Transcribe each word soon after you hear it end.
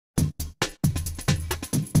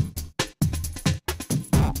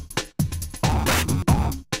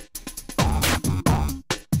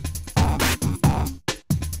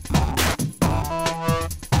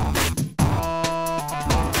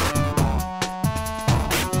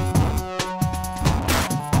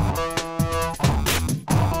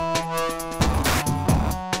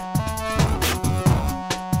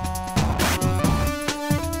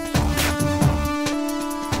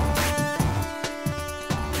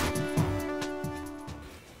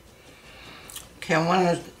Okay, I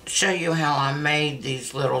want to show you how I made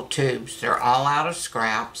these little tubes. They're all out of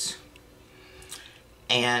scraps.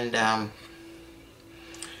 And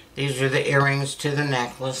these are the earrings to the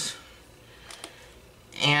necklace.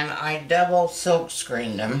 And I double silk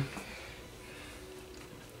screened them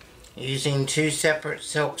using 2 separate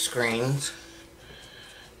silk screens.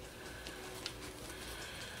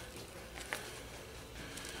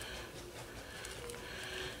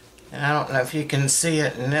 And I don't know if you can see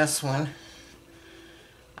it in this one.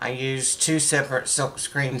 I used 2 separate silk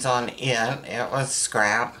screens on it. It was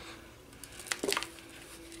scrap.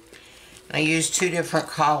 I used 2 different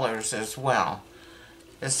collars as well.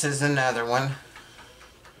 This is another one.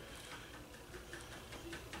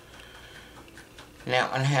 And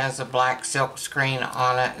that one has a black silk screen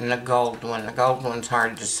on it and a gold one. The gold one's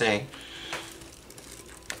hard to see.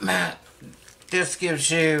 But this gives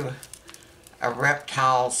you a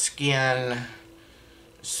reptile skin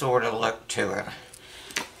sort of look to it.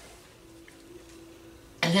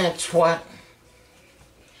 And that's what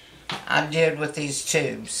I did with these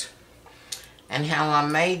tubes. And how I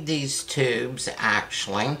made these tubes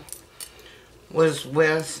actually was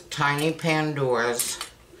with Tiny Pandora's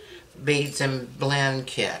Beads and Blend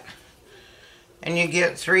Kit. And you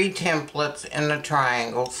get 3 templates in the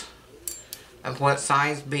triangles of what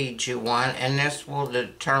size beads you want, and this will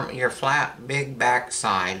determine, your flat big back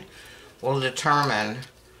side will determine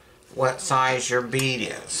what size your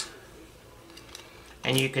bead is.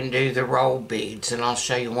 And you can do the roll beads, and I'll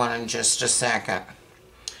show you one in just a second.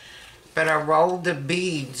 But I rolled the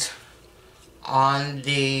beads on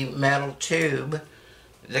the metal tube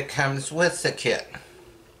that comes with the kit.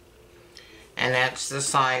 And that's the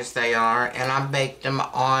size they are, and I baked them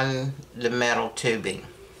on the metal tubing.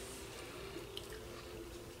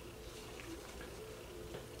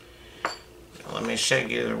 Let me show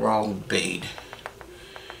you the rolled bead.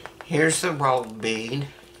 Here's the rolled bead.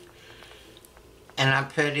 And I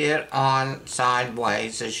put it on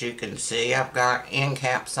sideways, as you can see. I've got end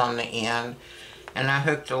caps on the end. And I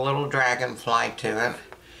hooked a little dragonfly to it.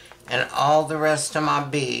 And all the rest of my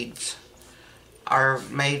beads are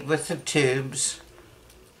made with the tubes,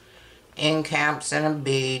 end caps and a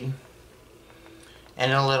bead,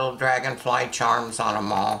 and a little dragonfly charms on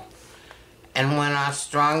them all. And when I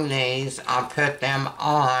strung these, I put them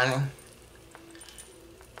on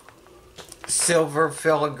silver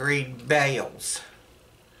filigreed bales.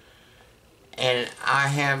 And I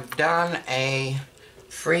have done a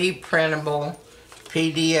free printable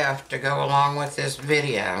PDF to go along with this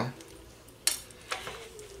video.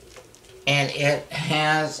 And it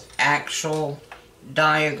has actual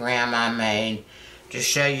diagram I made to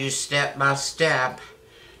show you step by step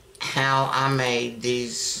how I made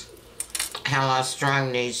these, how I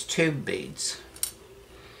strung these tube beads.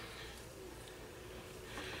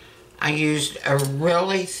 I used a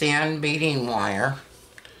really thin beading wire.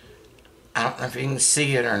 I don't know if you can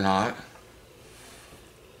see it or not.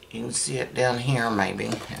 You can see it down here maybe.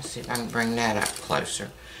 Let's see if I can bring that up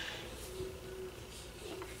closer.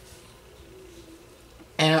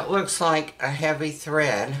 And it looks like a heavy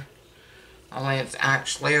thread, only it's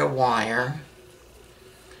actually a wire.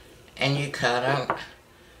 And you cut it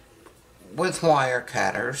with wire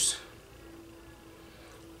cutters.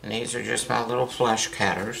 And these are just my little flush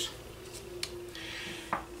cutters.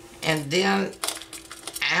 And then,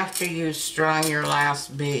 after you strung your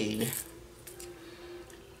last bead,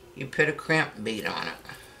 you put a crimp bead on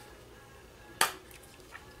it.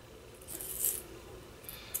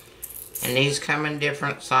 And these come in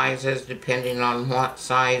different sizes depending on what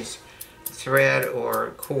size thread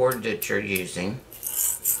or cord that you're using.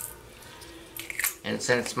 And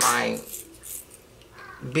since my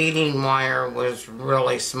beading wire was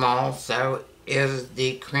really small, so is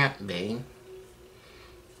the crimp bead.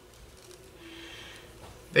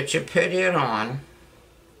 But you put it on,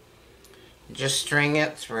 just string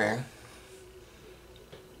it through.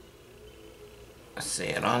 I see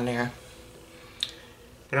it on there.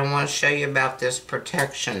 But I want to show you about this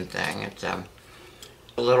protection thing. It's a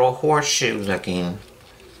little horseshoe looking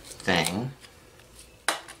thing.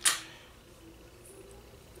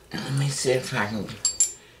 Let me see if I can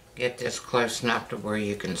get this close enough to where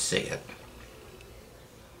you can see it.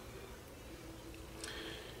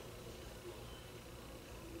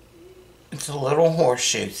 It's a little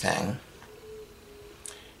horseshoe thing.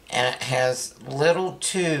 And it has little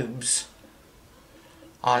tubes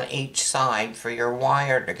on each side for your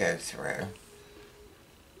wire to go through.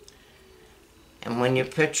 And when you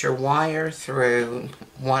put your wire through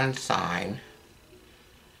one side,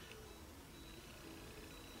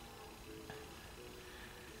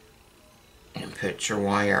 and put your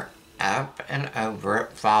wire up and over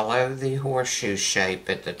it. Follow the horseshoe shape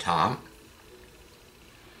at the top.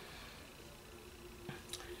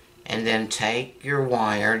 And then take your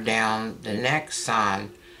wire down the next side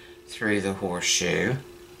through the horseshoe.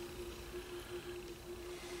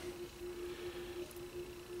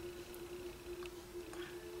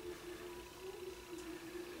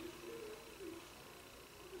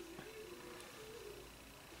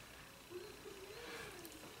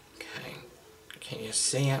 Okay, can you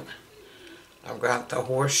see it? I've got the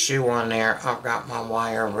horseshoe on there. I've got my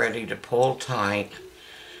wire ready to pull tight.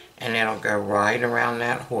 And it'll go right around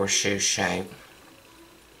that horseshoe shape.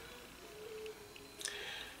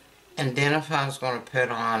 And then if I was going to put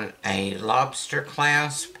on a lobster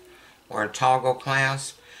clasp or a toggle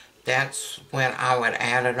clasp, that's when I would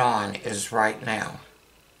add it on, is right now.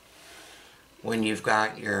 When you've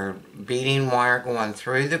got your beading wire going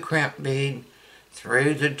through the crimp bead,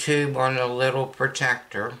 through the tube on the little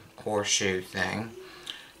protector horseshoe thing,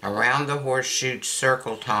 around the horseshoe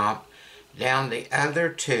circle top, down the other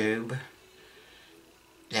tube,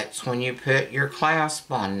 that's when you put your clasp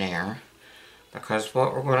on there. Because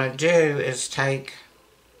what we're going to do is take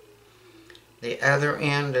the other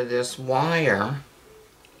end of this wire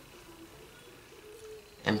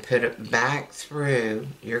and put it back through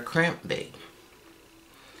your crimp bead.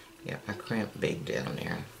 Get my crimp bead down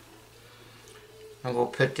there. And we'll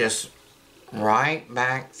put this right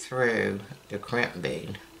back through the crimp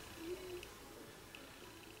bead.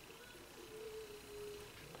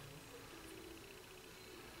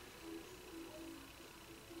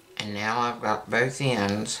 And now I've got both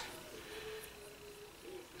ends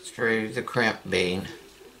through the crimp bead.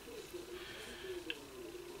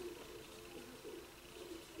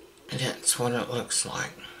 And that's what it looks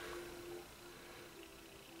like.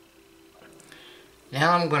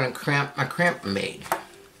 Now I'm going to crimp my crimp bead.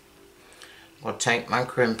 I'll take my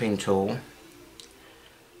crimping tool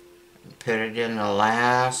and put it in the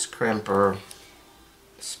last crimper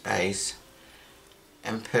space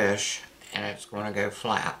and push, and it's going to go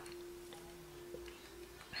flat.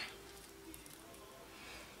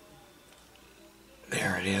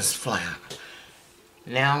 There it is, flat.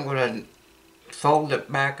 Now I'm going to fold it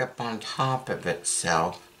back up on top of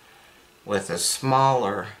itself with a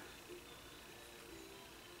smaller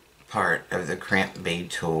part of the crimp bead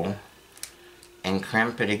tool and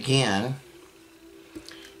crimp it again,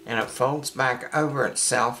 and it folds back over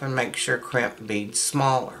itself and makes your crimp bead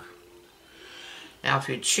smaller. Now if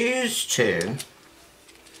you choose to,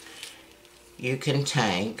 you can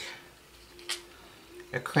take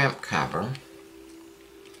a crimp cover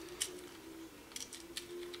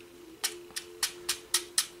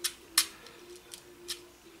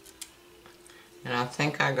and I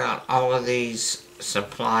think I got all of these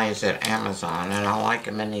supplies at Amazon, and I like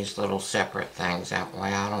them in these little separate things. That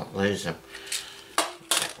way I don't lose them.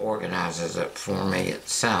 It organizes it for me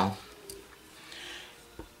itself.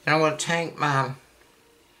 And I'm going to take my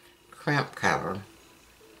crimp cover.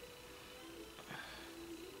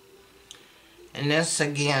 And this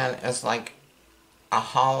again is like a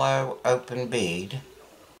hollow open bead.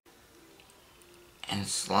 And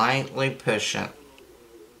slightly push it.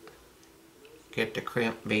 Get the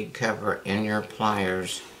crimp bead cover in your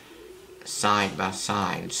pliers side by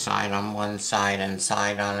side. Side on one side and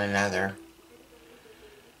side on another.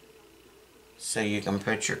 So you can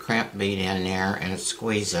put your crimp bead in there and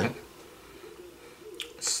squeeze it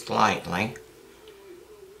slightly.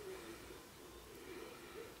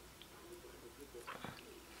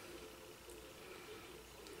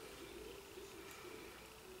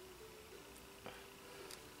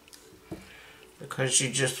 Because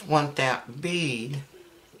you just want that bead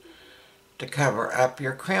to cover up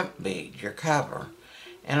your crimp bead, your cover.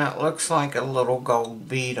 And it looks like a little gold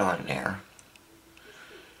bead on there.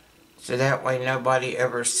 So that way nobody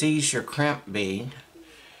ever sees your crimp bead.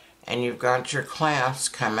 And you've got your clasps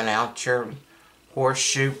coming out your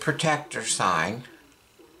horseshoe protector side.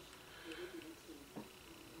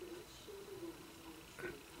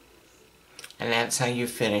 And that's how you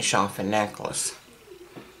finish off a necklace.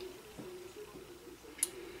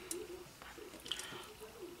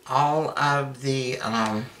 All of the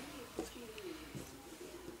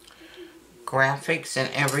graphics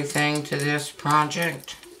and everything to this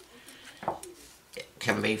project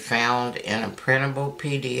can be found in a printable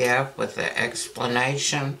PDF with the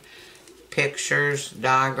explanation, pictures,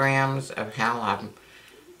 diagrams of how I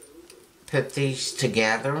put these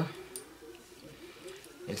together.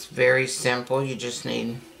 It's very simple. You just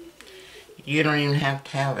need, you don't even have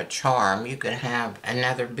to have a charm. You could have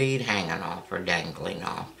another bead hanging off or dangling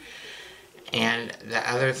off. And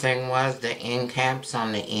the other thing was the end caps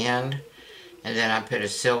on the end. And then I put a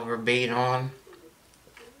silver bead on.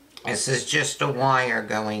 This is just a wire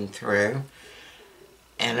going through.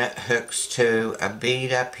 And it hooks to a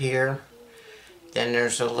bead up here. Then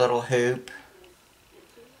there's a little hoop.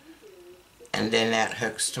 And then that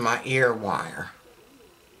hooks to my ear wire.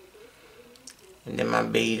 And then my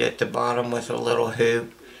bead at the bottom with a little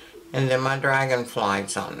hoop. And then my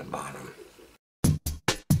dragonfly's on the bottom.